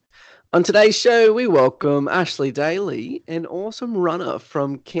On today's show, we welcome Ashley Daly, an awesome runner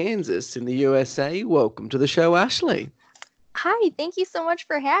from Kansas in the USA. Welcome to the show, Ashley. Hi, thank you so much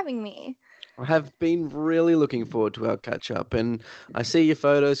for having me. I have been really looking forward to our catch up, and I see your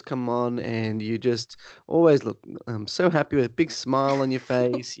photos come on, and you just always look so happy with a big smile on your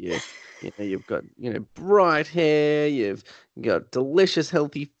face. You've got bright hair. You've got delicious,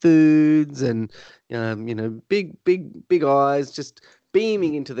 healthy foods, and big eyes, just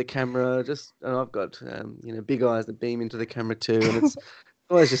beaming into the camera. And I've got big eyes that beam into the camera too, and it's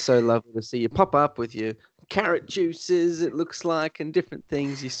always just so lovely to see you pop up with your carrot juices, it looks like, and different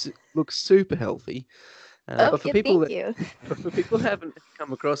things. Look super healthy. Oh, But for yeah, people thank that, you. but for people who haven't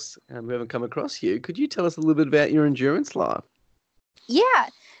come across you, could you tell us a little bit about your endurance life? Yeah,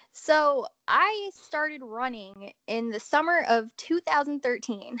 so I started running in the summer of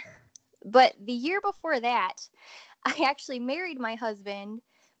 2013, but the year before that, I actually married my husband,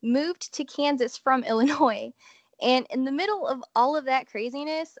 moved to Kansas from Illinois, and in the middle of all of that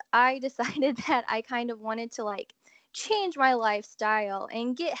craziness, I decided that I kind of wanted to change my lifestyle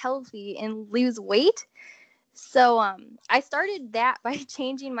and get healthy and lose weight. So I started that by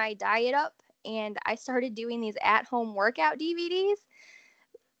changing my diet up, and I started doing these at-home workout DVDs.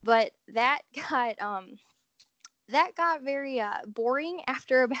 But that got very boring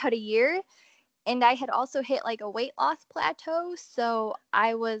after about a year, and I had also hit like a weight loss plateau. So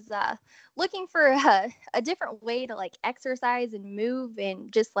I was looking for a different way to like exercise and move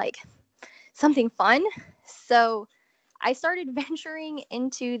and just like something fun. So I started venturing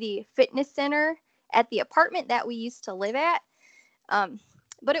into the fitness center at the apartment that we used to live at. Um,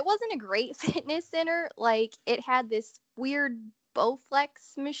 but it wasn't a great fitness center. Like it had this weird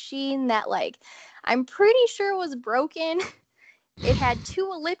Bowflex machine that I'm pretty sure was broken. It had two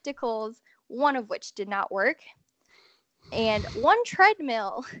ellipticals, one of which did not work, and one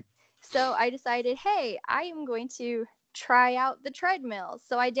treadmill. So I decided, hey, I am going to try out the treadmill.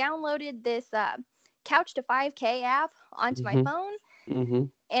 So I downloaded this Couch to 5K app onto my Mm-hmm. phone, Mm-hmm.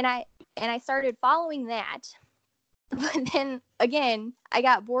 and I started following that. But then again, I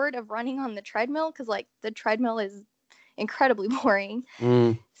got bored of running on the treadmill because the treadmill is incredibly boring.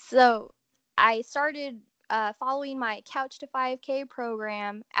 Mm. So I started following my Couch to 5K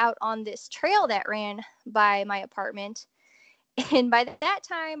program out on this trail that ran by my apartment. And by that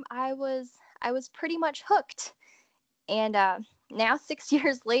time, I was pretty much hooked. And now 6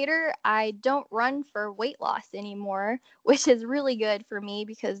 years later, I don't run for weight loss anymore, which is really good for me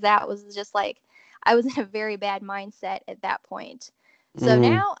because that was just I was in a very bad mindset at that point. So Mm.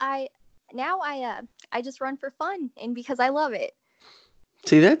 now I just run for fun and because I love it.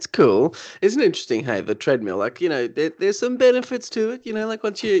 See, that's cool. Isn't it interesting? Hey, the treadmill, there's some benefits to it. Like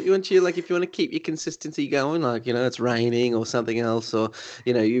once you like, if you want to keep your consistency going, it's raining or something else, or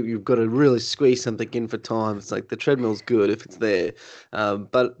you've got to really squeeze something in for time. It's like the treadmill's good if it's there,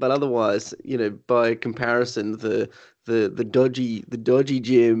 but otherwise, by comparison, the dodgy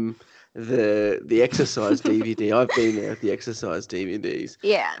gym, the exercise DVD. I've been there at the exercise DVDs.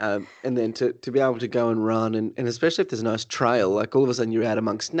 Yeah. And then to be able to go and run, and especially if there's a nice trail, like all of a sudden you're out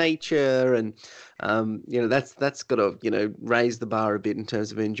amongst nature, and that's got to raise the bar a bit in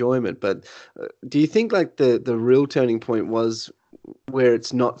terms of enjoyment. But do you think like the real turning point was where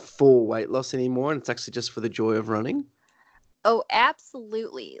it's not for weight loss anymore, and it's actually just for the joy of running? Oh,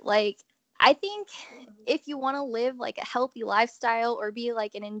 absolutely. I think if you want to live like a healthy lifestyle or be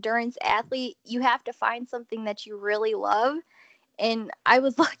like an endurance athlete, you have to find something that you really love. And I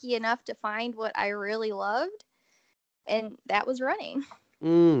was lucky enough to find what I really loved, and that was running.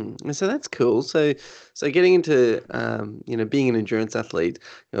 And so that's cool. So getting into being an endurance athlete,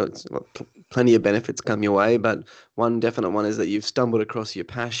 it's well, plenty of benefits come your way, but one definite one is that you've stumbled across your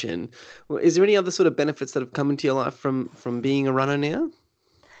passion. Well, is there any other sort of benefits that have come into your life from being a runner now?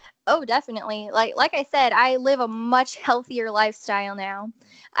 Oh, definitely. Like I said, I live a much healthier lifestyle now.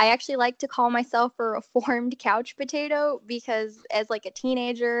 I actually like to call myself a reformed couch potato because as like a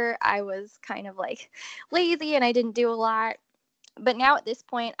teenager, I was kind of like lazy and I didn't do a lot. But now at this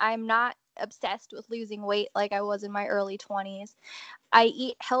point, I'm not obsessed with losing weight like I was in my early 20s. I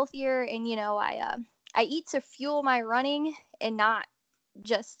eat healthier, and I eat to fuel my running and not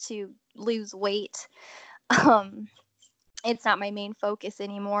just to lose weight. Um it's not my main focus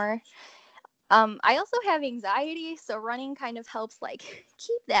anymore. I also have anxiety, so running kind of helps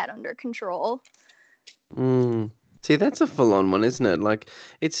keep that under control. Mm. See, that's a full-on one, isn't it? Like,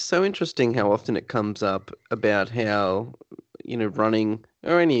 it's so interesting how often it comes up about how, running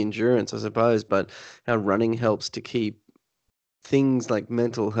or any endurance, I suppose, but how running helps to keep things like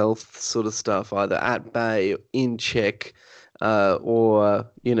mental health sort of stuff either at bay, in check, or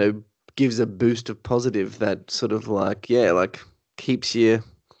gives a boost of positive that sort of like, yeah, like keeps you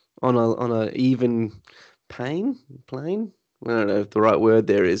on a even plane. I don't know if the right word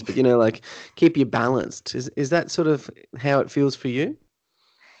there is, but like keep you balanced. Is that sort of how it feels for you?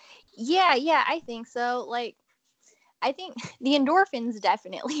 Yeah, I think so. Like, I think the endorphins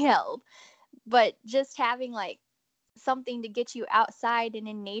definitely help, but just having like something to get you outside and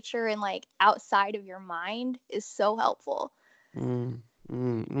in nature and like outside of your mind is so helpful. Mm,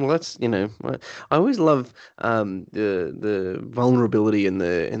 Well, that's I always love the vulnerability and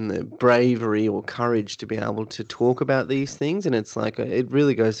the bravery or courage to be able to talk about these things, and it's like it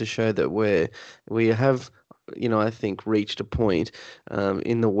really goes to show that we have. I think reached a point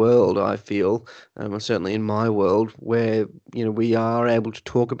in the world. I feel, certainly in my world, where we are able to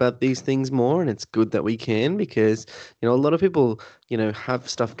talk about these things more, and it's good that we can because a lot of people have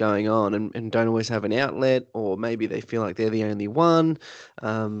stuff going on and don't always have an outlet, or maybe they feel like they're the only one.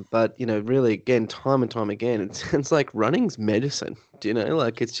 But really, again, time and time again, it's like running's medicine.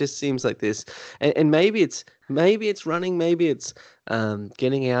 Like it just seems like this, and maybe it's running, maybe it's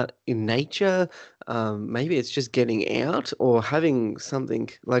getting out in nature, maybe it's just getting out or having something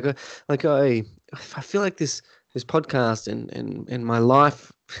like I feel like this podcast and my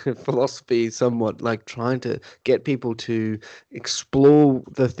life philosophy somewhat like trying to get people to explore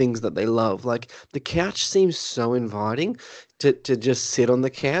the things that they love. Like the couch seems so inviting to just sit on the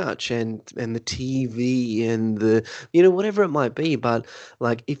couch and the TV and the whatever it might be. But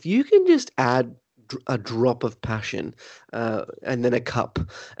like if you can just add a drop of passion, and then a cup,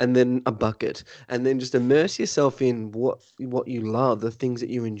 and then a bucket, and then just immerse yourself in what you love, the things that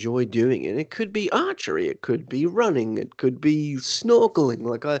you enjoy doing. And it could be archery, it could be running, it could be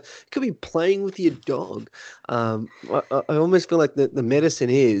snorkeling, it could be playing with your dog. I almost feel like the medicine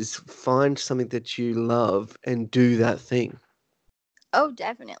is find something that you love and do that thing. Oh,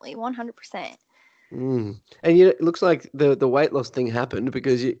 definitely, 100%. And it looks like the weight loss thing happened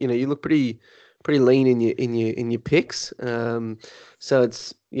because you look pretty lean in your pics. So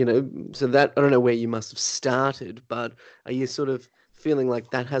it's so that I don't know where you must have started, but are you sort of feeling like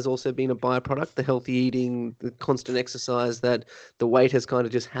that has also been a byproduct, the healthy eating, the constant exercise, that the weight has kind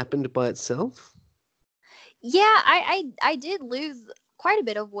of just happened by itself? Yeah, I did lose quite a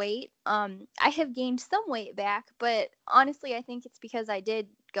bit of weight. I have gained some weight back, but honestly, I think it's because I did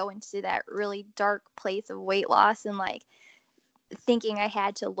go into that really dark place of weight loss and like thinking I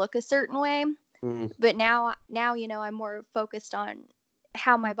had to look a certain way. Mm. But now I'm more focused on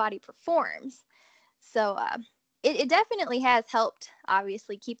how my body performs. So it definitely has helped,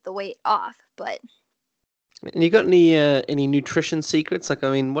 obviously, keep the weight off. But And you got any nutrition secrets? Like,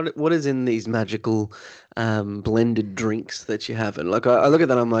 I mean, what is in these magical blended drinks that you have? And like, I look at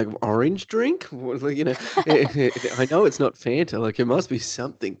that, I'm like, orange drink? Like, I know it's not Fanta. Like, it must be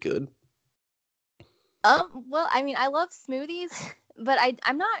something good. well, I mean, I love smoothies, but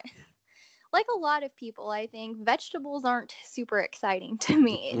I'm not like a lot of people. I think vegetables aren't super exciting to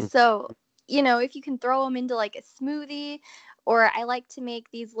me. Mm. So if you can throw them into like a smoothie, or I like to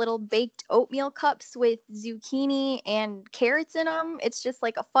make these little baked oatmeal cups with zucchini and carrots in them. It's just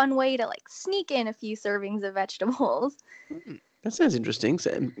like a fun way to like sneak in a few servings of vegetables. That sounds interesting.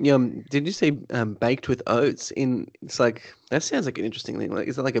 So, did you say baked with oats? It's like that sounds like an interesting thing. Like,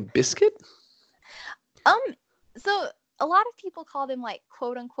 is it like a biscuit? Um, so a lot of people call them like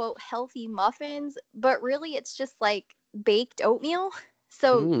quote unquote healthy muffins, but really it's just like baked oatmeal.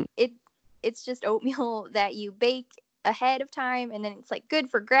 So Mm. it's just oatmeal that you bake ahead of time, and then it's like good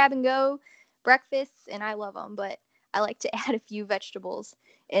for grab and go breakfasts, and I love them, but I like to add a few vegetables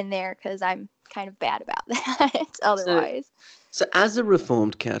in there because I'm kind of bad about that So, otherwise. So as a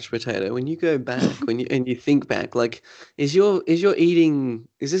reformed couch potato, when you go back, when you think back, like is your eating,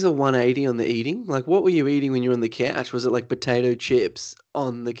 is this a 180 on the eating? Like what were you eating when you were on the couch? Was it like potato chips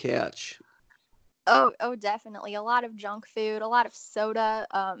on the couch? Oh, definitely. A lot of junk food, a lot of soda.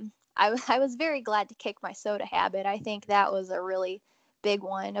 I was very glad to kick my soda habit. I think that was a really big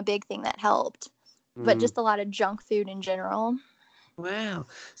one, a big thing that helped. But Mm. just a lot of junk food in general. Wow.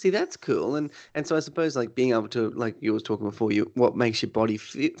 See, that's cool. And so I suppose like being able to, like you was talking before, what makes your body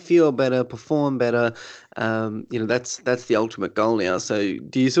feel better, perform better, that's the ultimate goal now. So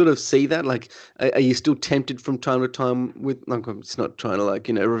do you sort of see that? Like, are you still tempted from time to time with, like, I'm just not trying to like,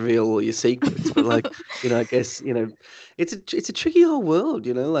 reveal all your secrets, but like, I guess, it's a tricky whole world,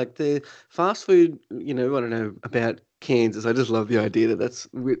 like the fast food, I don't know about Kansas. I just love the idea that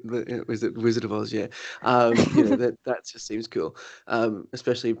is it Wizard of Oz? Yeah. That just seems cool.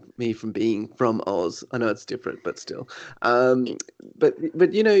 Especially me from being from Oz. I know it's different, but still. But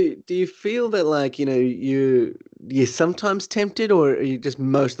do you feel that like you're sometimes tempted, or are you just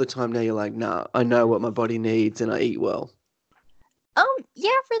most of the time now you're like, nah, I know what my body needs and I eat well. Yeah,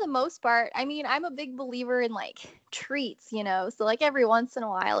 for the most part. I mean, I'm a big believer in like treats, So like every once in a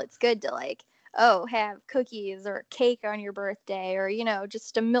while it's good to like, oh, have cookies or cake on your birthday or,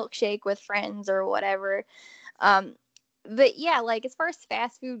 just a milkshake with friends or whatever. Um but yeah, like as far as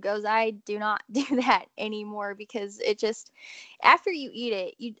fast food goes, I do not do that anymore because it just after you eat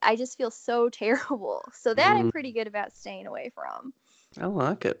it, I just feel so terrible. So that I'm Mm, pretty good about staying away from. I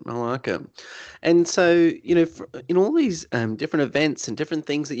like it. I like it. And so, in all these different events and different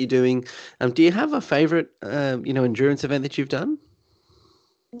things that you're doing, do you have a favorite, endurance event that you've done?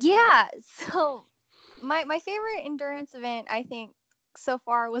 Yeah, so my favorite endurance event I think so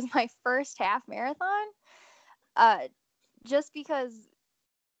far was my first half marathon. Uh just because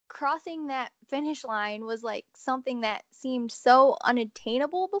crossing that finish line was like something that seemed so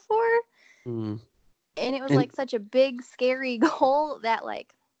unattainable before, Mm. and it was And like such a big scary goal that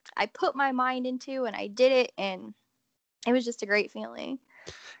like I put my mind into and I did it, and it was just a great feeling.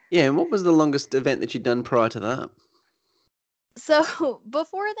 yeah, and what was the longest event that you'd done prior to that? So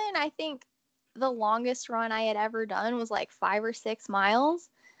before then, I think the longest run I had ever done was like 5 or 6 miles.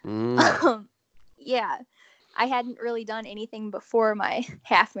 Mm. Yeah, I hadn't really done anything before my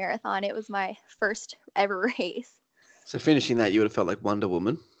half marathon. It was my first ever race. So finishing that, you would have felt like Wonder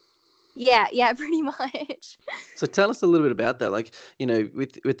Woman. Yeah, pretty much. So tell us a little bit about that. Like,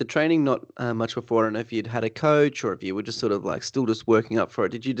 with the training not much before, I don't know if you'd had a coach or if you were just sort of like still just working up for it.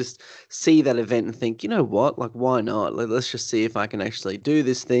 Did you just see that event and think, you know what, like why not? Let's just see if I can actually do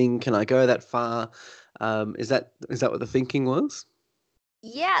this thing. Can I go that far? Is that what the thinking was?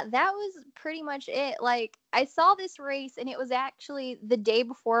 Yeah, that was pretty much it. Like, I saw this race and it was actually the day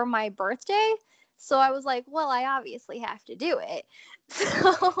before my birthday. So I was like, well, I obviously have to do it.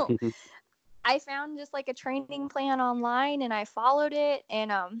 So I found just like a training plan online and I followed it,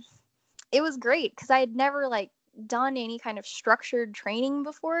 and it was great because I had never like done any kind of structured training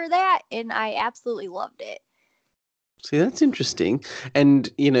before that, and I absolutely loved it. See, that's interesting.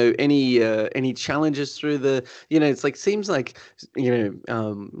 And any challenges through it's like seems like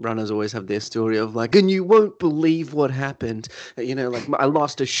runners always have their story of like, and you won't believe what happened. Like I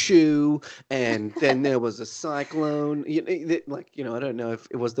lost a shoe, and then there was a cyclone. I don't know if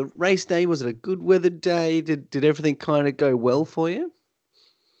it was the race day. Was it a good weather day? Did everything kind of go well for you?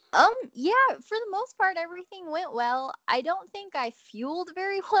 Yeah, for the most part everything went well. I don't think I fueled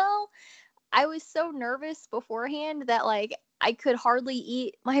very well. I was so nervous beforehand that like I could hardly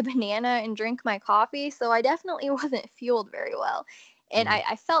eat my banana and drink my coffee, so I definitely wasn't fueled very well. And Mm.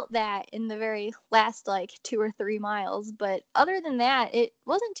 I felt that in the very last like 2 or 3 miles, but other than that, it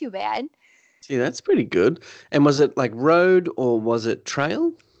wasn't too bad. See, that's pretty good. And was it like road or was it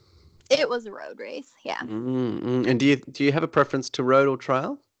trail? It was a road race, yeah. And do you have a preference to road or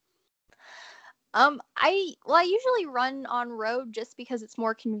trail? I usually run on road just because it's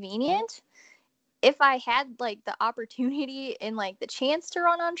more convenient. If I had like the opportunity and like the chance to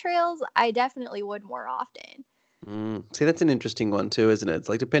run on trails, I definitely would more often. See, that's an interesting one too, isn't it? It's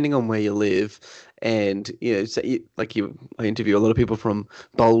like depending on where you live, and I interview a lot of people from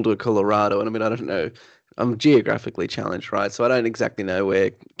Boulder, Colorado, and I mean, I don't know, I'm geographically challenged, right? So I don't exactly know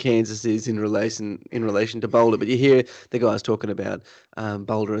where Kansas is in relation to Boulder, but you hear the guys talking about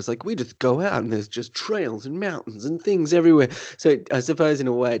Boulder as like we just go out and there's just trails and mountains and things everywhere. So I suppose in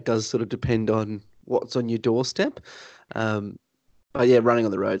a way it does sort of depend on what's on your doorstep. Um, but yeah, running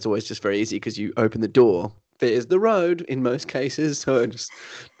on the road is always just very easy because you open the door. There's the road in most cases, so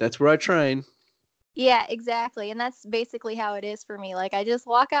that's where I train. Yeah, exactly. And that's basically how it is for me. Like, I just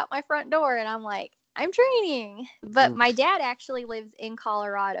walk out my front door and I'm like, I'm training. But Mm. my dad actually lives in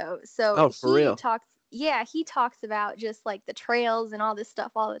Colorado. So Oh, for real? he talks about just like the trails and all this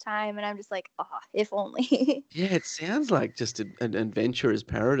stuff all the time. And I'm just like, oh, if only. Yeah, it sounds like just an adventurer's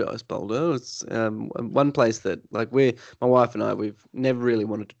paradise, Boulder. It's one place that, like, my wife and I, we've never really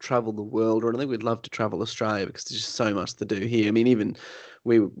wanted to travel the world, or I think we'd love to travel Australia because there's just so much to do here. I mean, even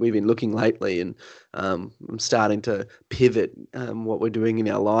we've been looking lately, and I'm starting to pivot what we're doing in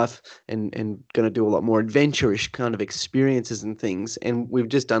our life, and going to do a lot more adventurous kind of experiences and things. And we've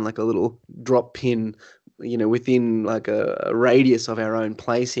just done like a little drop pin within like a radius of our own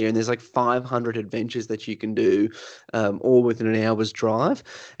place here, and there's like 500 adventures that you can do, all within an hour's drive.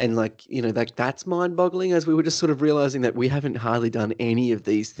 And like, that's mind-boggling, as we were just sort of realizing that we haven't hardly done any of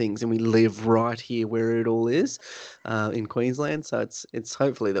these things, and we live right here where it all is, in Queensland. So it's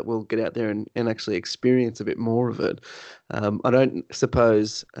hopefully that we'll get out there and actually experience a bit more of it. I don't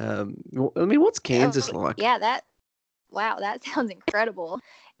suppose. I mean, what's Kansas Oh, like? yeah, wow, that sounds incredible.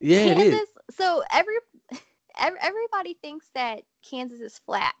 Yeah, it is. Kansas, so everybody thinks that Kansas is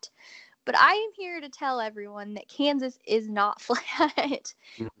flat, but I am here to tell everyone that Kansas is not flat.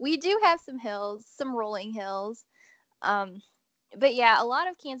 We do have some hills, some rolling hills. But yeah, a lot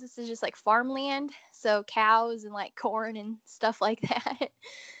of Kansas is just like farmland, so cows and like corn and stuff like that.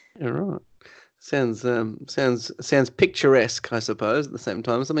 All right. Sounds picturesque, I suppose. At the same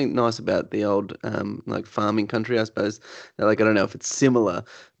time, something nice about the old like farming country, I suppose. Now, like, I don't know if it's similar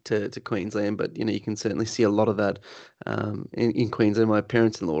to Queensland, but you can certainly see a lot of that in Queensland. My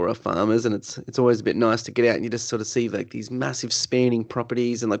parents-in-law are farmers, and it's always a bit nice to get out and you just sort of see like these massive spanning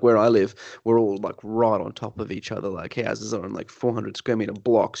properties. And like where I live, we're all like right on top of each other. Like houses are on like 400 square meter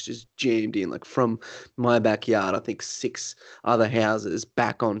blocks, just jammed in. Like from my backyard, I think 6 other houses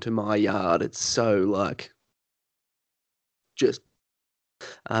back onto my yard. It's so like just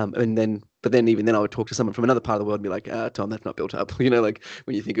but then even then I would talk to someone from another part of the world and be like, Tom, that's not built up. Like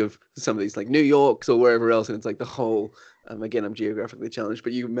when you think of some of these like New Yorks or wherever else, and it's like the whole, again, I'm geographically challenged,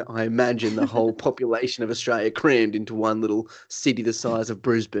 but I imagine the whole population of Australia crammed into one little city the size of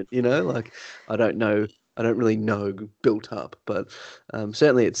Brisbane, like I don't really know built up, but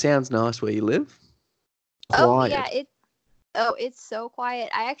certainly it sounds nice where you live. Oh yeah, Quiet. it's so quiet.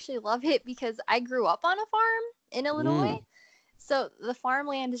 I actually love it because I grew up on a farm in Illinois. Mm. So the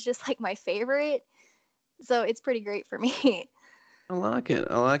farmland is just like my favorite. So it's pretty great for me. I like it.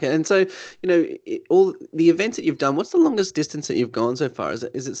 I like it. And so, all the events that you've done, what's the longest distance that you've gone so far? Is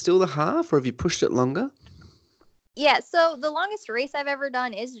it still the half, or have you pushed it longer? Yeah, so the longest race I've ever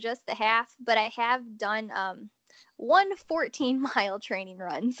done is just the half, but I have done one 14-mile training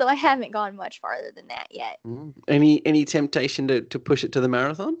run. So I haven't gone much farther than that yet. Any temptation to push it to the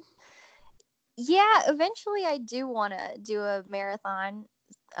marathon? Yeah, eventually I do want to do a marathon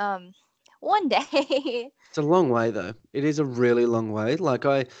one day. It's a long way though. It is a really long way. Like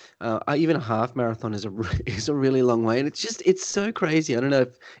I even a half marathon is is a really long way, and it's so crazy. I don't know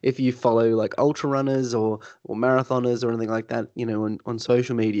if you follow like ultra runners or marathoners or anything like that, on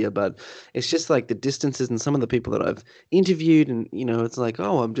social media, but it's just like the distances and some of the people that I've interviewed, and it's like,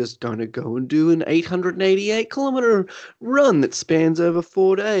 oh, I'm just going to go and do an 888-kilometer run that spans over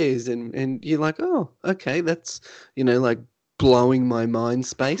 4 days, and you're like, oh, okay, that's like blowing my mind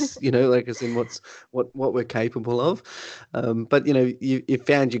space, like as in what we're capable of. But you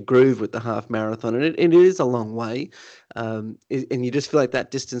found your groove with the half marathon, and it is a long way, and you just feel like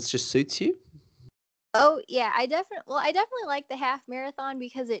that distance just suits you. Oh yeah, I definitely like the half marathon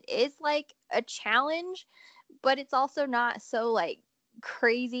because it is like a challenge, but it's also not so like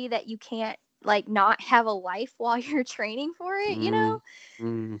crazy that you can't like not have a life while you're training for it, you know?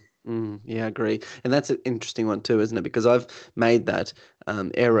 Mm, yeah, I agree. And that's an interesting one too, isn't it? Because I've made that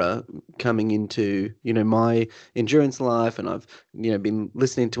error coming into, my endurance life, and I've, been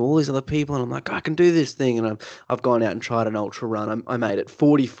listening to all these other people, and I'm like, I can do this thing. And I've gone out and tried an ultra run. I made it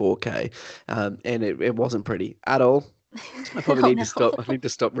 44K, and it wasn't pretty at all. I probably Oh need no. to stop. I need to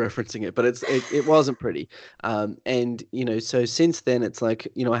stop referencing it, but it wasn't pretty. And so since then, it's like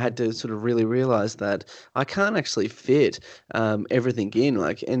I had to sort of really realize that I can't actually fit everything in.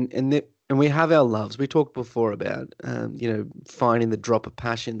 Like, and we have our loves. We talked before about finding the drop of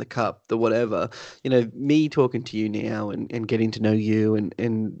passion, the cup, the whatever. Me talking to you now and getting to know you,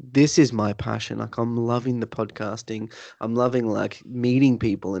 and this is my passion. Like, I'm loving the podcasting. I'm loving like meeting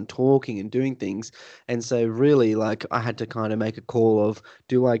people and talking and doing things. And so really, like, I had to kind of make a call of,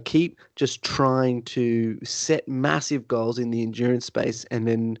 do I keep just trying to set massive goals in the endurance space and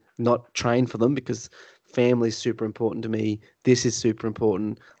then not train for them because family is super important to me. This is super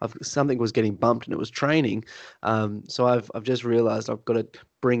important. Something was getting bumped and it was training. So I've just realized I've got to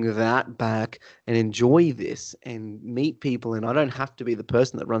bring that back and enjoy this and meet people. And I don't have to be the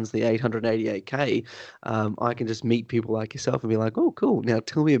person that runs the 888K. I can just meet people like yourself and be like, oh, cool. Now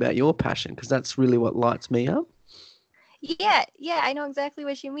tell me about your passion, because that's really what lights me up. Yeah, I know exactly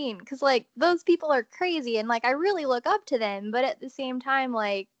what you mean. Cause like those people are crazy and like I really look up to them, but at the same time,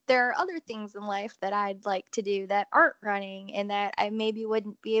 like there are other things in life that I'd like to do that aren't running and that I maybe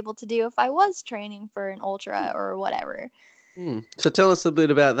wouldn't be able to do if I was training for an ultra or whatever. So tell us a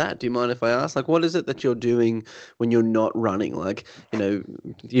bit about that. Do you mind if I ask? Like, what is it that you're doing when you're not running? Like, you know,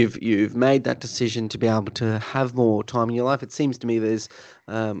 you've made that decision to be able to have more time in your life. It seems to me there's,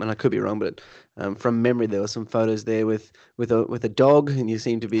 and I could be wrong, but from memory there were some photos there with a dog, and you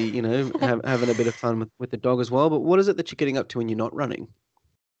seem to be, having a bit of fun with the dog as well. But what is it that you're getting up to when you're not running?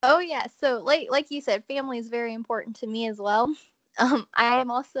 Oh yeah, so like you said, family is very important to me as well. I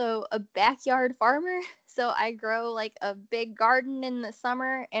am also a backyard farmer, so I grow like a big garden in the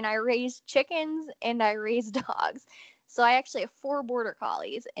summer, and I raise chickens and I raise dogs. So I actually have four border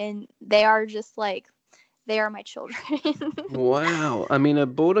collies, and they are just like they are my children. Wow. I mean, a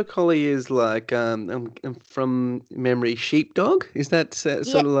border collie is like, from memory, sheepdog. Is that Yeah.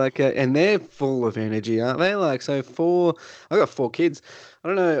 sort of like, and they're full of energy, aren't they? Like, so I got four kids. I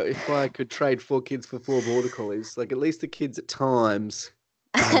don't know if I could trade four kids for four border collies. Like, at least the kids at times,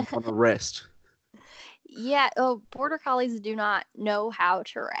 want to rest. Yeah, oh, border collies do not know how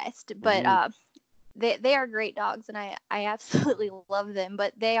to rest, but Mm. they are great dogs, and I absolutely love them,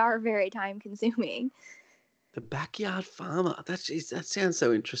 but they are very time consuming. The backyard farmer. That sounds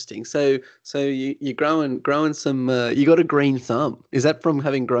so interesting. So you're growing some. You got a green thumb. Is that from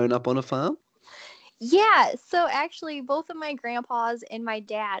having grown up on a farm? Yeah, so actually both of my grandpas and my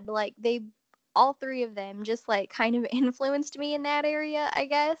dad, like they all three of them just like kind of influenced me in that area, I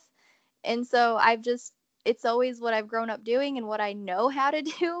guess. And so I've just it's always what I've grown up doing and what I know how to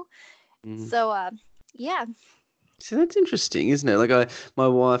do. Mm. So yeah. So that's interesting, isn't it? Like my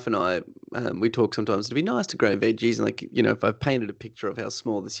wife and I, we talk sometimes. It'd be nice to grow veggies, and like if I've painted a picture of how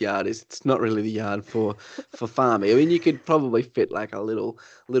small this yard is, it's not really the yard for farming. I mean, you could probably fit like a little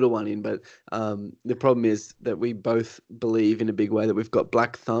one in, but the problem is that we both believe in a big way that we've got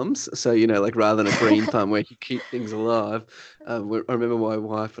black thumbs. So like rather than a green thumb where you keep things alive. I remember my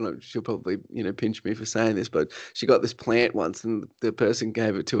wife, and she'll probably pinch me for saying this, but she got this plant once, and the person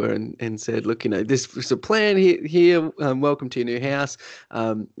gave it to her and said, "Look, this is a plant here. Welcome to your new house.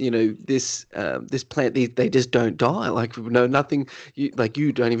 This plant, they just don't die. Like no nothing. You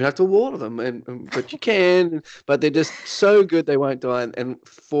don't even have to water them, but you can. But they're just so good they won't die. And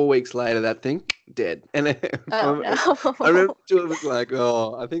 4 weeks later, that thing dead. And Oh I remember no. Julie was like,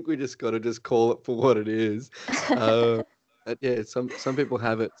 "Oh, I think we just got to just call it for what it is." Uh, but yeah, some people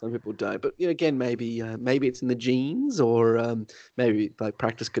have it, some people don't. But again, maybe it's in the genes, or maybe like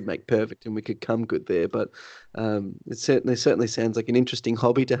practice could make perfect, and we could come good there. But it certainly sounds like an interesting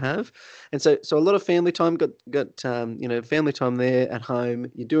hobby to have. And so a lot of family time got family time there at home.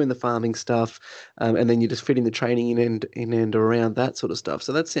 You're doing the farming stuff, and then you're just fitting the training in and around that sort of stuff.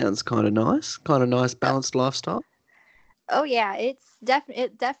 So that sounds kind of nice, balanced lifestyle. Oh yeah, it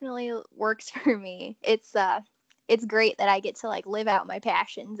definitely works for me. It's great that I get to like live out my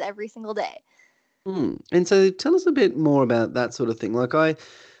passions every single day. And so tell us a bit more about that sort of thing. Like I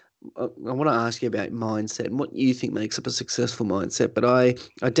want to ask you about mindset and what you think makes up a successful mindset, but I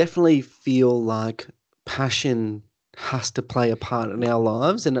definitely feel like passion has to play a part in our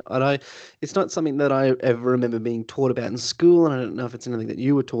lives, and it's not something that I ever remember being taught about in school, and I don't know if it's anything that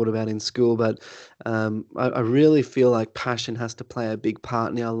you were taught about in school, but I really feel like passion has to play a big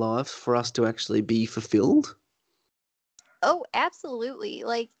part in our lives for us to actually be fulfilled. Oh, absolutely.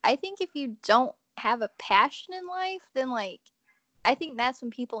 Like I think if you don't have a passion in life, then like I think that's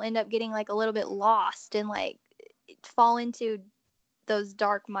when people end up getting like a little bit lost and like fall into those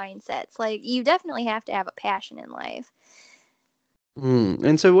dark mindsets. Like you definitely have to have a passion in life.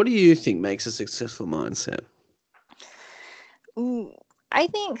 And so, what do you think makes a successful mindset? Ooh, I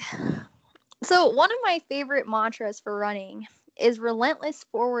think so. One of my favorite mantras for running is relentless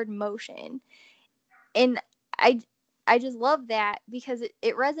forward motion. And I I just love that because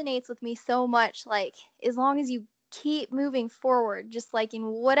it resonates with me so much. Like as long as you keep moving forward, just like in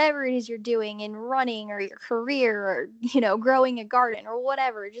whatever it is you're doing in running or your career or growing a garden or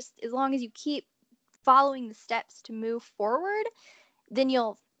whatever, just as long as you keep following the steps to move forward, then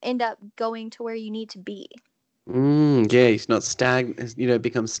you'll end up going to where you need to be. Yeah, it's not stagnant.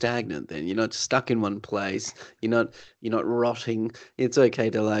 Become stagnant. Then you're not stuck in one place. You're not rotting. It's okay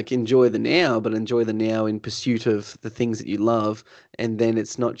to like enjoy the now, but enjoy the now in pursuit of the things that you love. And then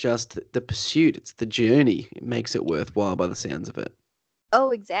it's not just the pursuit; it's the journey. It makes it worthwhile by the sounds of it. Oh,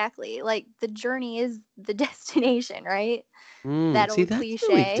 exactly. Like the journey is the destination, right? That See, old that's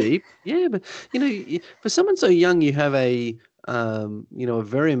really cliche. deep. Yeah, but for someone so young, you have a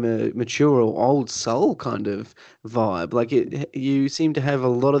very mature or old soul kind of vibe. Like you seem to have a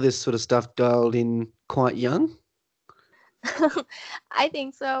lot of this sort of stuff dialed in quite young. I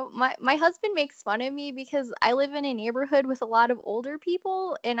think so. My husband makes fun of me because I live in a neighborhood with a lot of older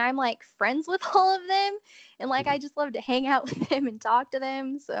people and I'm like friends with all of them and like I just love to hang out with them and talk to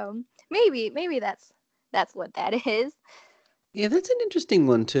them. So maybe that's what that is. Yeah, that's an interesting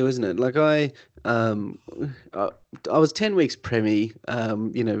one too, isn't it? Um, I, I was 10 weeks preemie.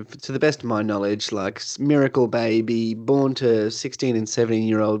 To the best of my knowledge, like miracle baby, born to 16 and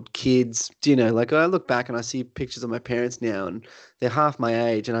 17-year-old kids. Like I look back and I see pictures of my parents now, and they're half my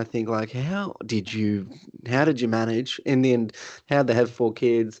age, and I think like, how did you manage? In the end, how'd they have 4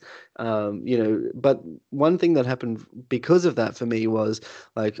 kids? But one thing that happened because of that for me was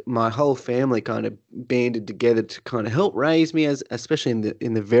like my whole family kind of banded together to kind of help raise me, as especially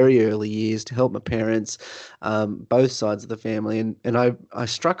in the very early years, to help my parents, both sides of the family, and I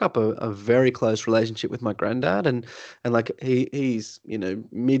struck up a very close relationship with my granddad, and like he's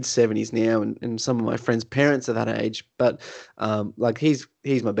mid 70s now, and some of my friends' parents are that age, but like he's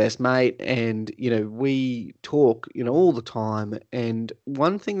my best mate, and we talk all the time, and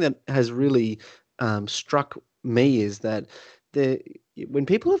one thing that has really struck me is that the when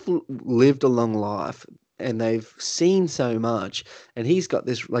people have lived a long life and they've seen so much, and he's got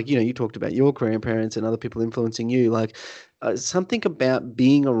this, like, you talked about your grandparents and other people influencing you, like something about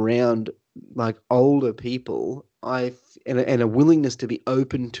being around like older people, and a willingness to be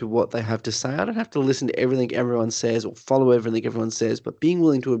open to what they have to say. I don't have to listen to everything everyone says or follow everything everyone says, but being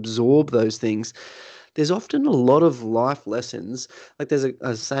willing to absorb those things. There's often a lot of life lessons. Like there's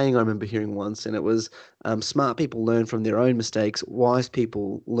a saying I remember hearing once, and it was, smart people learn from their own mistakes, wise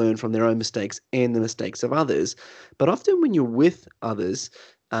people learn from their own mistakes and the mistakes of others. But often when you're with others,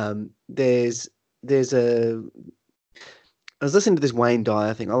 there's a I was listening to this Wayne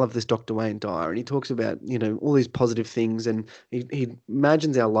Dyer thing. I love this Dr. Wayne Dyer, and he talks about, all these positive things, and he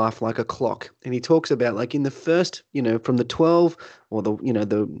imagines our life like a clock. And he talks about like in the first, from the 12 or the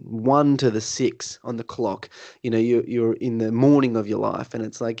 1 to the 6 on the clock, you're in the morning of your life, and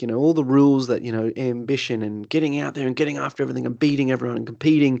it's like, all the rules that, ambition and getting out there and getting after everything and beating everyone and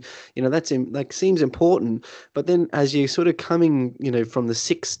competing, like seems important. But then as you're sort of coming, from the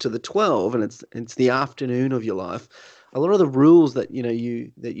 6 to the 12, and it's the afternoon of your life, a lot of the rules that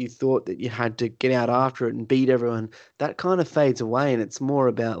you thought that you had to get out after it and beat everyone, that kind of fades away, and it's more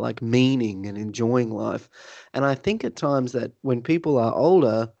about like meaning and enjoying life. And I think at times that when people are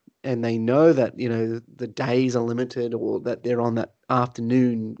older and they know that the days are limited, or that they're on that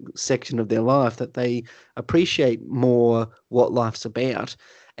afternoon section of their life, that they appreciate more what life's about.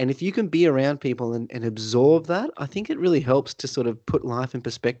 And if you can be around people and absorb that, I think it really helps to sort of put life in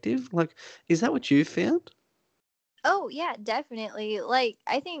perspective. Like, is that what you found? Oh, yeah, definitely. Like,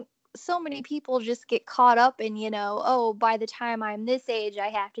 I think so many people just get caught up in, oh, by the time I'm this age, I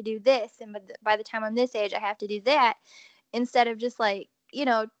have to do this. And by the time I'm this age, I have to do that. Instead of just like,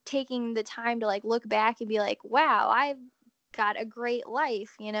 taking the time to like look back and be like, wow, I've got a great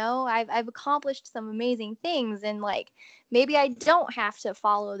life. I've accomplished some amazing things. And like, maybe I don't have to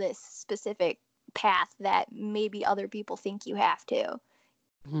follow this specific path that maybe other people think you have to.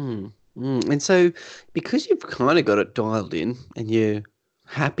 Hmm. And so, because you've kind of got it dialed in, and you're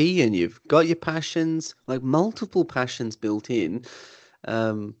happy, and you've got your passions, like multiple passions built in,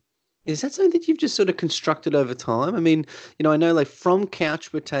 um, is that something that you've just sort of constructed over time? I mean, I know like from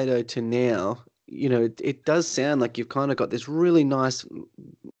couch potato to now, it does sound like you've kind of got this really nice,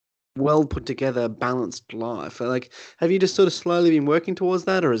 well put together, balanced life. Like, have you just sort of slowly been working towards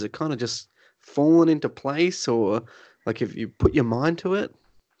that, or has it kind of just fallen into place, or like have you put your mind to it?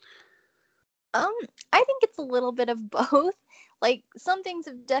 Um, I think it's a little bit of both. Like some things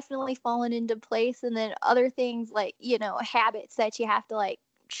have definitely fallen into place and then other things like, habits that you have to like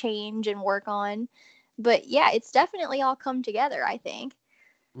change and work on. But yeah, it's definitely all come together, I think.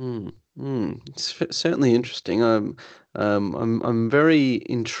 It's certainly interesting. I'm very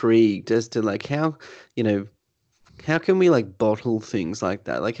intrigued as to like how, you know, how can we like bottle things like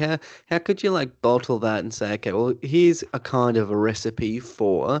that? Like how could you like bottle that and say, okay, well, here's a kind of a recipe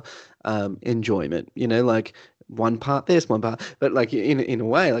for enjoyment. Like one part this, one part, but like in a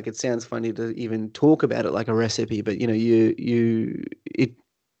way, like it sounds funny to even talk about it like a recipe, but you've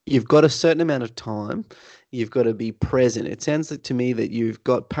got a certain amount of time. You've got to be present. It sounds like to me that you've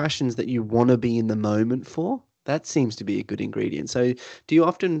got passions that you want to be in the moment for. That seems to be a good ingredient. So, do you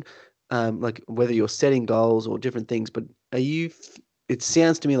often, like whether you're setting goals or different things, but it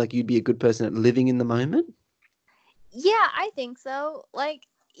sounds to me like you'd be a good person at living in the moment. Yeah, I think so. Like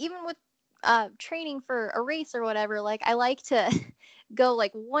even with training for a race or whatever, like I like to go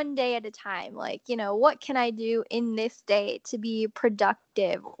like one day at a time. Like, what can I do in this day to be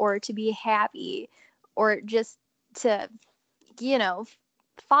productive or to be happy or just to you know,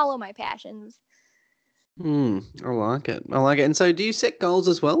 follow my passions. I like it. I like it. And so, do you set goals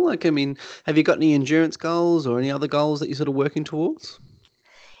as well? Like, I mean, have you got any endurance goals or any other goals that you're sort of working towards?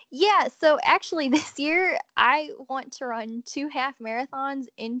 Yeah, so actually this year I want to run 2 half marathons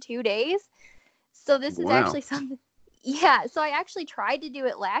in 2 days. So this is Wow. actually something, yeah, so I actually tried to do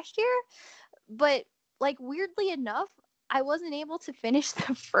it last year, but like weirdly enough, I wasn't able to finish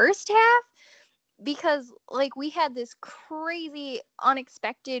the first half because like we had this crazy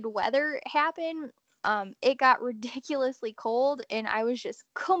unexpected weather happen. It got ridiculously cold and I was just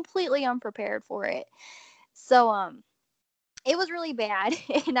completely unprepared for it. So it was really bad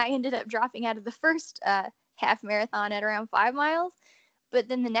and I ended up dropping out of the first half marathon at around 5 miles. But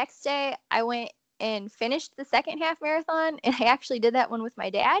then the next day I went and finished the second half marathon and I actually did that one with my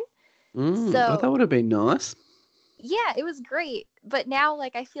dad. Oh, So that would have been nice. yeah, it was great. But now,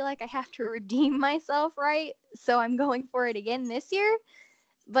 like, I feel like I have to redeem myself, right? So I'm going for it again this year.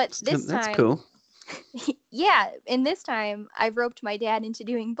 But So this that's time, cool. yeah, and this time I've roped my dad into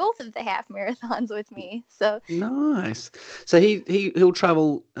doing both of the half marathons with me. So, Nice. So he'll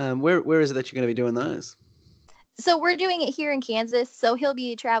travel. Where is it that you're going to be doing those? so we're doing it here in Kansas. So he'll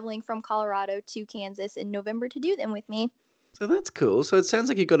be traveling from Colorado to Kansas in November to do them with me. So that's cool. So it sounds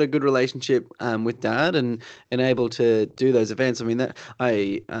like you've got a good relationship with Dad and able to do those events. I mean, that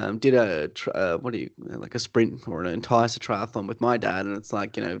I did what do you like a sprint or an Enticer triathlon with my dad, and it's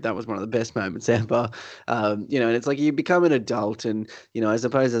like that was one of the best moments ever. And it's like you become an adult, and I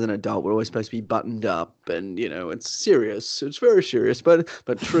suppose as an adult we're always supposed to be buttoned up, and it's serious. It's very serious, but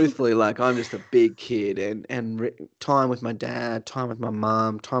truthfully, like I'm just a big kid, and time with my dad, time with my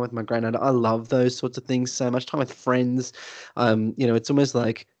mom, time with my granddad. I love those sorts of things so much. Time with friends. It's almost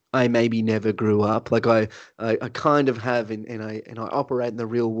like I maybe never grew up. Like I kind of have, and I operate in the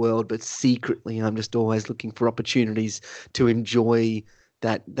real world, but secretly I'm just always looking for opportunities to enjoy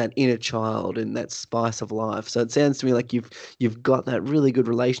that inner child and that spice of life. So it sounds to me like you've got that really good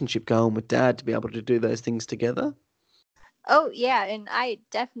relationship going with Dad to be able to do those things together. Oh, yeah. And I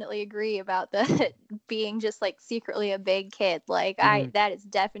definitely agree about the being just like secretly a big kid. Like, that is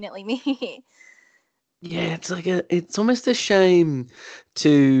definitely me. Yeah, it's almost a shame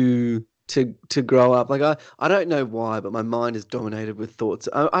to grow up. Like I don't know why, but my mind is dominated with thoughts.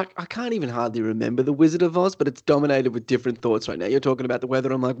 I can't even hardly remember the Wizard of Oz, but it's dominated with different thoughts right now. You're talking about the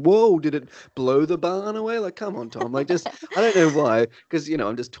weather. I'm like, whoa, did it blow the barn away? Like, come on, Tom. Like, just I don't know why, because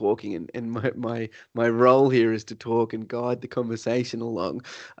I'm just talking, and my role here is to talk and guide the conversation along.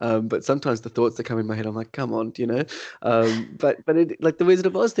 But sometimes the thoughts that come in my head, I'm like, come on, but it, like the Wizard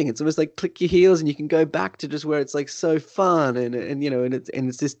of Oz thing, it's almost like click your heels and you can go back to just where it's like so fun and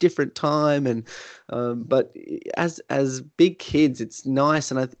it's this different time but as big kids, it's nice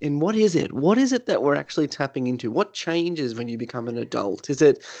and what is it? What is it that we're actually tapping into? What changes when you become an adult? Is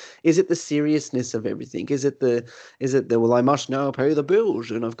it the seriousness of everything? Is it the well, I must now pay the bills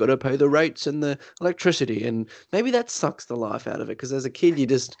and I've got to pay the rates and the electricity, and maybe that sucks the life out of it because as a kid you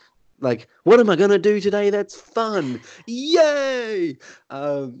just like, what am I gonna do today? That's fun! Yay!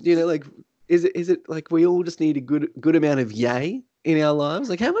 Like, is it like we all just need a good amount of yay in our lives?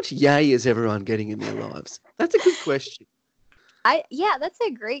 Like, how much yay is everyone getting in their lives? That's a good question. Yeah, that's a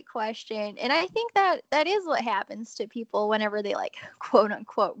great question. And I think that that is what happens to people whenever they like quote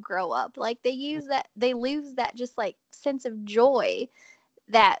unquote grow up. Like they lose that just like sense of joy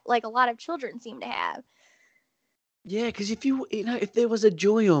that like a lot of children seem to have. Yeah, because if there was a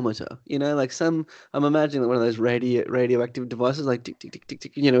joyometer, like I'm imagining one of those radioactive devices, like tick tick tick tick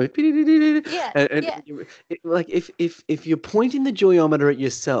tick, Yeah, and yeah. like if you're pointing the joyometer at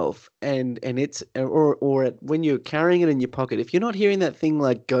yourself and it's or when you're carrying it in your pocket, if you're not hearing that thing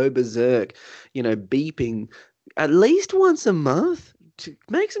like go berserk, beeping at least once a month. To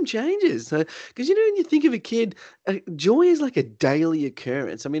make some changes, because when you think of a kid, joy is like a daily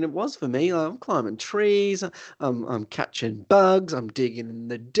occurrence. I mean, it was for me. I'm climbing trees, I'm catching bugs. I'm digging in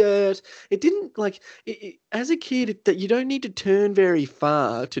the dirt. It didn't like as a kid that you don't need to turn very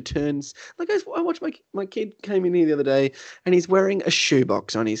far to turn. Like I watched my kid came in here the other day and he's wearing a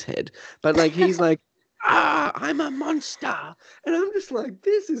shoebox on his head, but like he's like. I'm a monster. And I'm just like,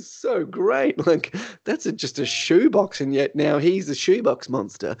 this is so great. Like, that's just a shoebox, and yet now he's a shoebox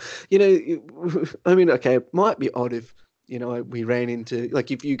monster. I mean, okay, it might be odd if we ran into like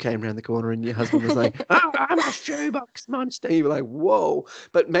if you came around the corner and your husband was like, "Oh, I'm a shoebox monster," you were like, "Whoa!"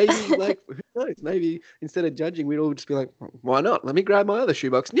 But maybe like who knows? Maybe instead of judging, we'd all just be like, "Why not? Let me grab my other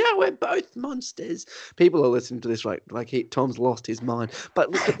shoebox." Yeah, we're both monsters. People are listening to this Tom's lost his mind.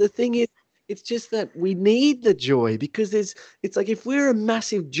 But the thing is. It's just that we need the joy because it's like if we're a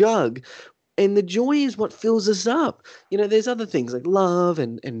massive jug And the joy is what fills us up. There's other things like love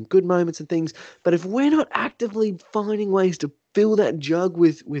and good moments and things, but if we're not actively finding ways to fill that jug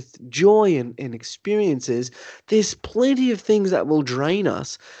with joy and experiences, there's plenty of things that will drain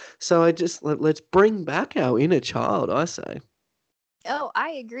us. So let's bring back our inner child, I say. Oh,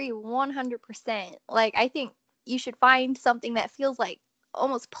 I agree 100%. Like, I think you should find something that feels like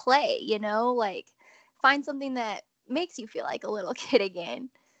almost play, like find something that makes you feel like a little kid again.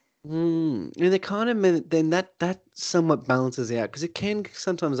 And it kind of then that somewhat balances out because it can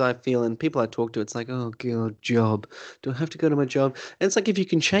sometimes I feel and people I talk to it's like, oh god, job, do I have to go to my job? And it's like if you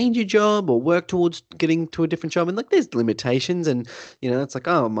can change your job or work towards getting to a different job, and like there's limitations, and it's like,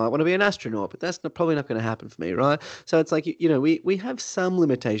 oh, I might want to be an astronaut, but that's probably not going to happen for me, right? So it's like, we have some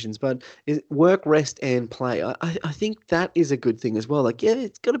limitations, but work, rest, and play. I think that is a good thing as well. Like, yeah,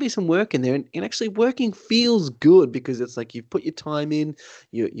 it's got to be some work in there, and actually working feels good because it's like you've put your time in,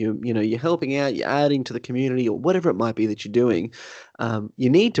 you're helping out, you're adding to the community or whatever it might be that you're doing. You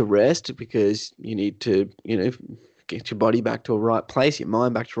need to rest because you need to get your body back to a right place, your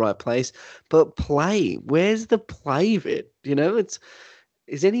mind back to the right place. But play, where's the play bit?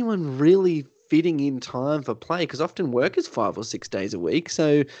 Is anyone really fitting in time for play? Because often work is 5 or 6 days a week,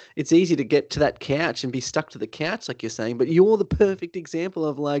 so it's easy to get to that couch and be stuck to the couch, like you're saying. But you're the perfect example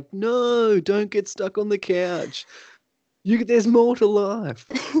of like, no, don't get stuck on the couch. There's more to life.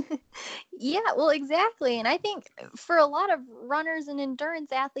 Yeah, well, exactly. And I think for a lot of runners and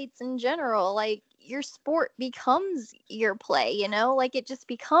endurance athletes in general, like your sport becomes your play, like it just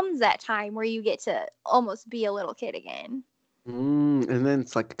becomes that time where you get to almost be a little kid again. And then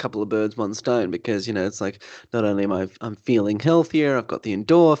it's like a couple of birds, one stone, because it's like not only I'm feeling healthier, I've got the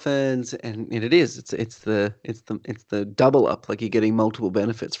endorphins, and it's the double up, like you're getting multiple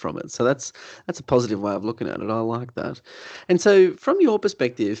benefits from it. So that's a positive way of looking at it. I like that. And so from your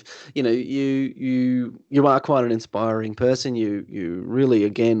perspective, you are quite an inspiring person. You really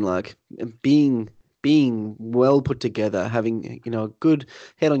again like being well put together, having a good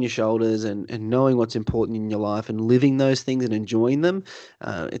head on your shoulders and knowing what's important in your life and living those things and enjoying them.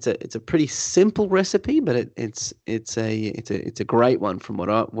 It's a pretty simple recipe, but it's a great one from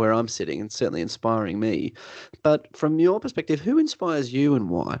where I'm sitting and certainly inspiring me. But from your perspective, who inspires you and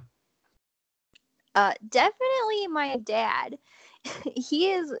why? Definitely my dad.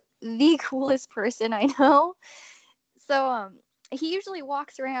 He is the coolest person I know. So he usually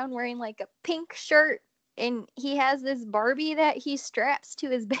walks around wearing like a pink shirt, and he has this Barbie that he straps to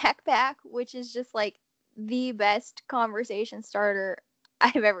his backpack, which is just like the best conversation starter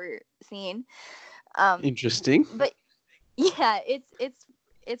I've ever seen. Interesting. But yeah,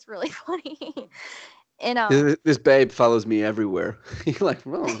 it's really funny. And This babe follows me everywhere. You're like,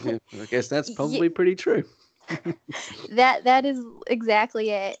 well, yeah, I guess that's yeah, probably pretty true. that is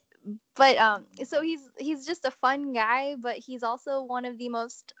exactly it. But so he's just a fun guy, but he's also one of the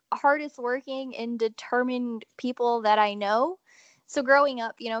most hardest working and determined people that I know. So growing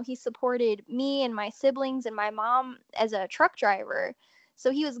up, he supported me and my siblings and my mom as a truck driver. So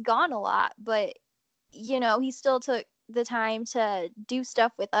he was gone a lot, but he still took the time to do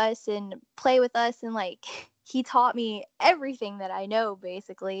stuff with us and play with us, and like he taught me everything that I know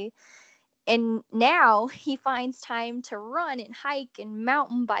basically. And now he finds time to run and hike and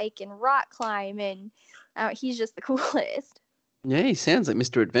mountain bike and rock climb, and he's just the coolest. Yeah, he sounds like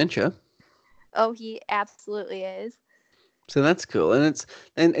Mr. Adventure. Oh, he absolutely is. So that's cool, and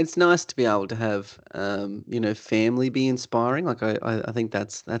it's nice to be able to have family be inspiring. Like I think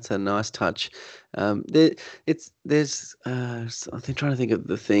that's a nice touch. I'm trying to think of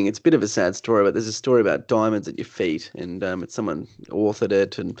the thing. It's a bit of a sad story, but there's a story about diamonds at your feet, and it's someone authored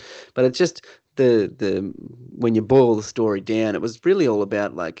it, but it's just the when you boil the story down, it was really all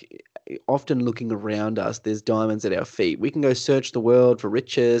about like often looking around us, there's diamonds at our feet. We can go search the world for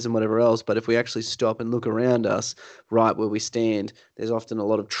riches and whatever else, but if we actually stop and look around us, right where we stand, there's often a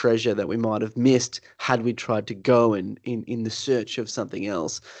lot of treasure that we might have missed had we tried to go in the search of something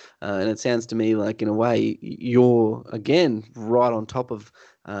else. And it sounds to me like, in a way, you're again right on top of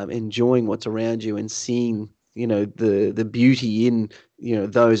enjoying what's around you and seeing the beauty in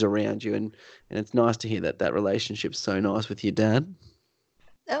those around you, and it's nice to hear that relationship's so nice with your dad.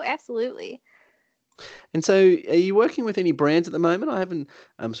 Oh, absolutely. And so, are you working with any brands at the moment? I haven't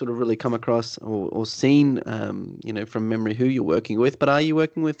sort of really come across or seen, from memory who you're working with, but are you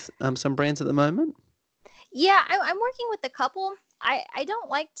working with some brands at the moment? Yeah, I'm working with a couple. I don't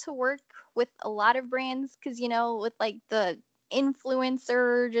like to work with a lot of brands because, with like the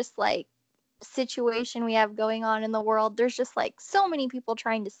influencer, just like situation we have going on in the world, there's just like so many people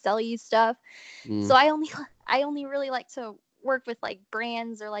trying to sell you stuff. Mm. So I only really like to work with like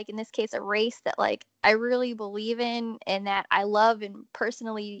brands, or like in this case a race that like I really believe in and that I love and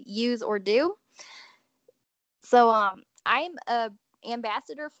personally use or do. So I'm a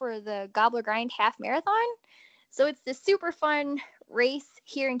ambassador for the Gobbler Grind Half Marathon. So it's this super fun race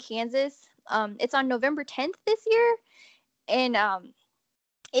here in Kansas. It's on November 10th this year, and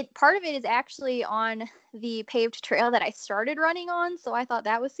it part of it is actually on the paved trail that I started running on. So I thought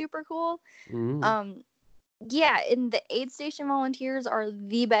that was super cool. Yeah, and the aid station volunteers are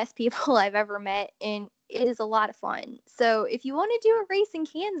the best people I've ever met, and it is a lot of fun. So if you want to do a race in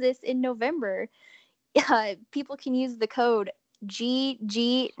Kansas in November, people can use the code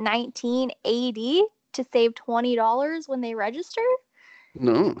GG19AD to save $20 when they register.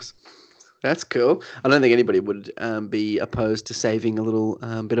 Nice. That's cool. I don't think anybody would be opposed to saving a little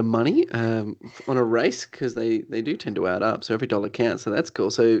bit of money on a race, because they do tend to add up. So every dollar counts. So that's cool.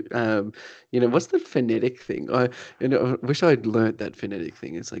 So, what's the phonetic thing? I wish I'd learnt that phonetic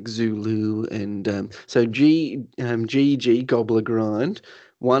thing. It's like Zulu and so GG Gobbler Grind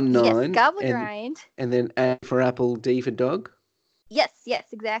 19. Yes, Gobbler Grind. And then A for apple, D for dog. Yes,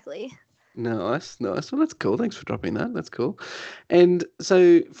 exactly. Nice. Well, that's cool. Thanks for dropping that. That's cool. And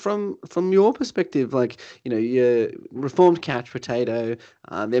so, from your perspective, like, you're reformed couch potato.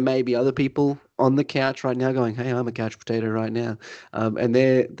 There may be other people on the couch right now going, "Hey, I'm a couch potato right now," and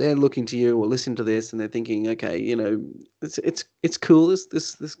they're looking to you or listening to this, and they're thinking, "Okay, it's cool.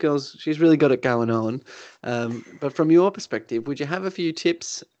 This girl's, she's really got it going on." But from your perspective, would you have a few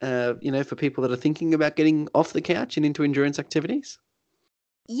tips, for people that are thinking about getting off the couch and into endurance activities?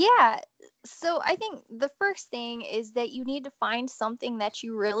 Yeah. So I think the first thing is that you need to find something that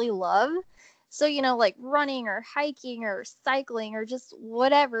you really love. So, like running or hiking or cycling or just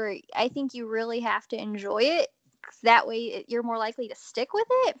whatever, I think you really have to enjoy it. That way you're more likely to stick with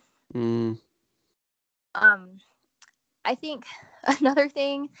it. I think another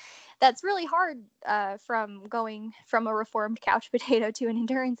thing that's really hard from going from a reformed couch potato to an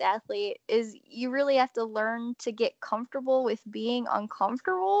endurance athlete is you really have to learn to get comfortable with being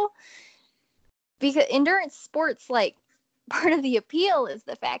uncomfortable. Because endurance sports, like, part of the appeal is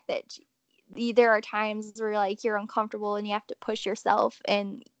the fact that there are times where like you're uncomfortable and you have to push yourself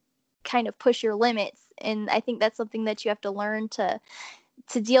and kind of push your limits. And I think that's something that you have to learn to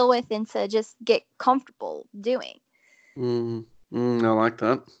deal with and to just get comfortable doing. I like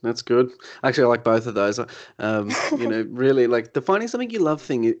that. That's good. Actually, I like both of those. Really, like, the finding something you love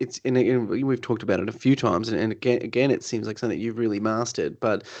thing. It's we've talked about it a few times, and again, it seems like something you've really mastered.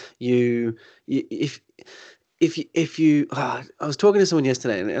 But if you, I was talking to someone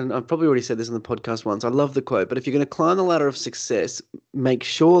yesterday, and I've probably already said this in the podcast once. I love the quote, but if you're going to climb the ladder of success, make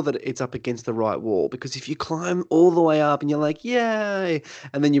sure that it's up against the right wall. Because if you climb all the way up and you're like, yay,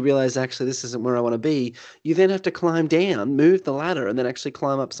 and then you realize, actually, this isn't where I want to be, you then have to climb down, move the ladder, and then actually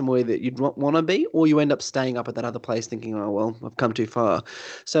climb up somewhere that you'd want to be, or you end up staying up at that other place thinking, oh, well, I've come too far.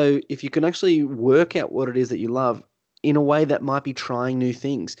 So if you can actually work out what it is that you love in a way that might be trying new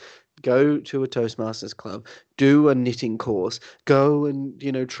things, go to a Toastmasters club, do a knitting course, go and,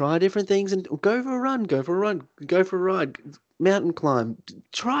 try different things, and go for a run, go for a ride, mountain climb,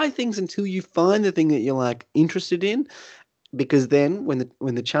 try things until you find the thing that you're like interested in. Because then when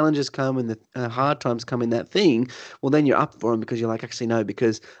the challenges come and the hard times come in that thing, well, then you're up for them, because you're like, actually, no,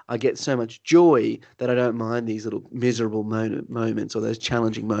 because I get so much joy that I don't mind these little miserable moments or those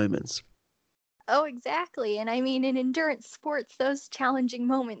challenging moments. Oh, exactly. And I mean, in endurance sports, those challenging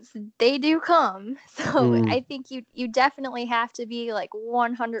moments, they do come. So I think you definitely have to be like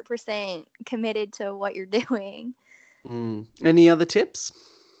 100% committed to what you're doing. Any other tips?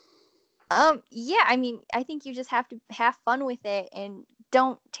 Yeah, I mean, I think you just have to have fun with it and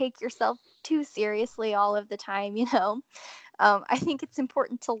don't take yourself too seriously all of the time, I think it's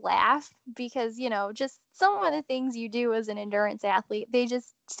important to laugh because, just some of the things you do as an endurance athlete, they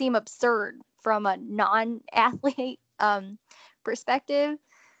just seem absurd from a non-athlete perspective.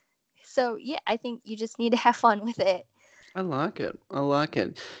 So, yeah, I think you just need to have fun with it. I like it.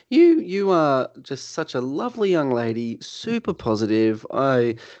 You are just such a lovely young lady, super positive.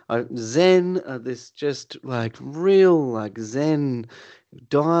 I Zen, this just like real like Zen,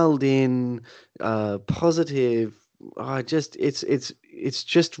 dialed in, positive. I just it's it's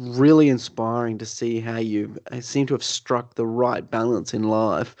just really inspiring to see how you seem to have struck the right balance in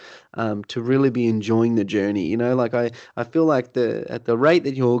life, to really be enjoying the journey. Like I feel like at the rate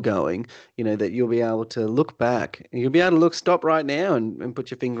that you're going, that you'll be able to look back and you'll be able to stop right now and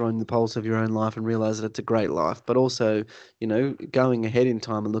put your finger on the pulse of your own life and realize that it's a great life. But also, going ahead in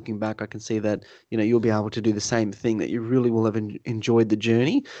time and looking back, I can see that, you'll be able to do the same thing, that you really will have enjoyed the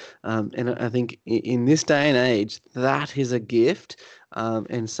journey. And I think in this day and age, that is a gift,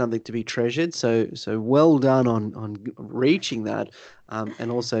 and something to be treasured. So well done on reaching that,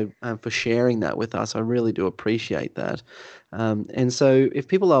 and also for sharing that with us. I really do appreciate that. And so, if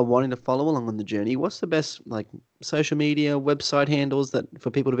people are wanting to follow along on the journey, what's the best like social media website handles that for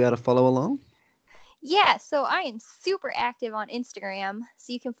people to be able to follow along? Yeah, so I am super active on Instagram.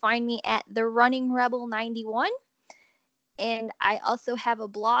 So you can find me at the Running Rebel 91. And I also have a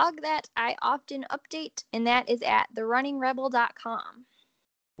blog that I often update, and that is at therunningsrebel.com.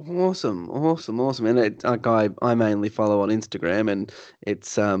 Awesome, awesome, awesome. And like I mainly follow on Instagram, and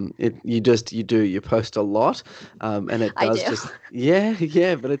it's you post a lot, and it I does do. just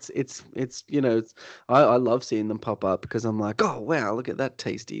yeah. But I love seeing them pop up because I'm like, oh wow, look at that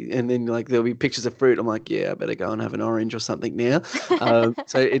tasty, and then like there'll be pictures of fruit. I'm like, yeah, I better go and have an orange or something now.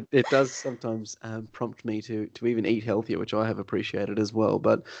 So it does sometimes prompt me to even eat healthier, which I have appreciated as well.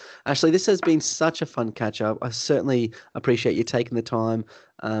 But Ashley, this has been such a fun catch up. I certainly appreciate you taking the time,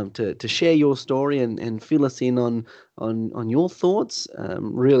 to share your story and fill us in on your thoughts.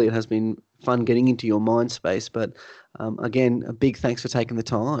 Really, it has been fun getting into your mind space. But again, a big thanks for taking the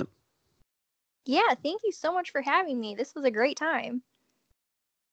time. Yeah, thank you so much for having me. This was a great time.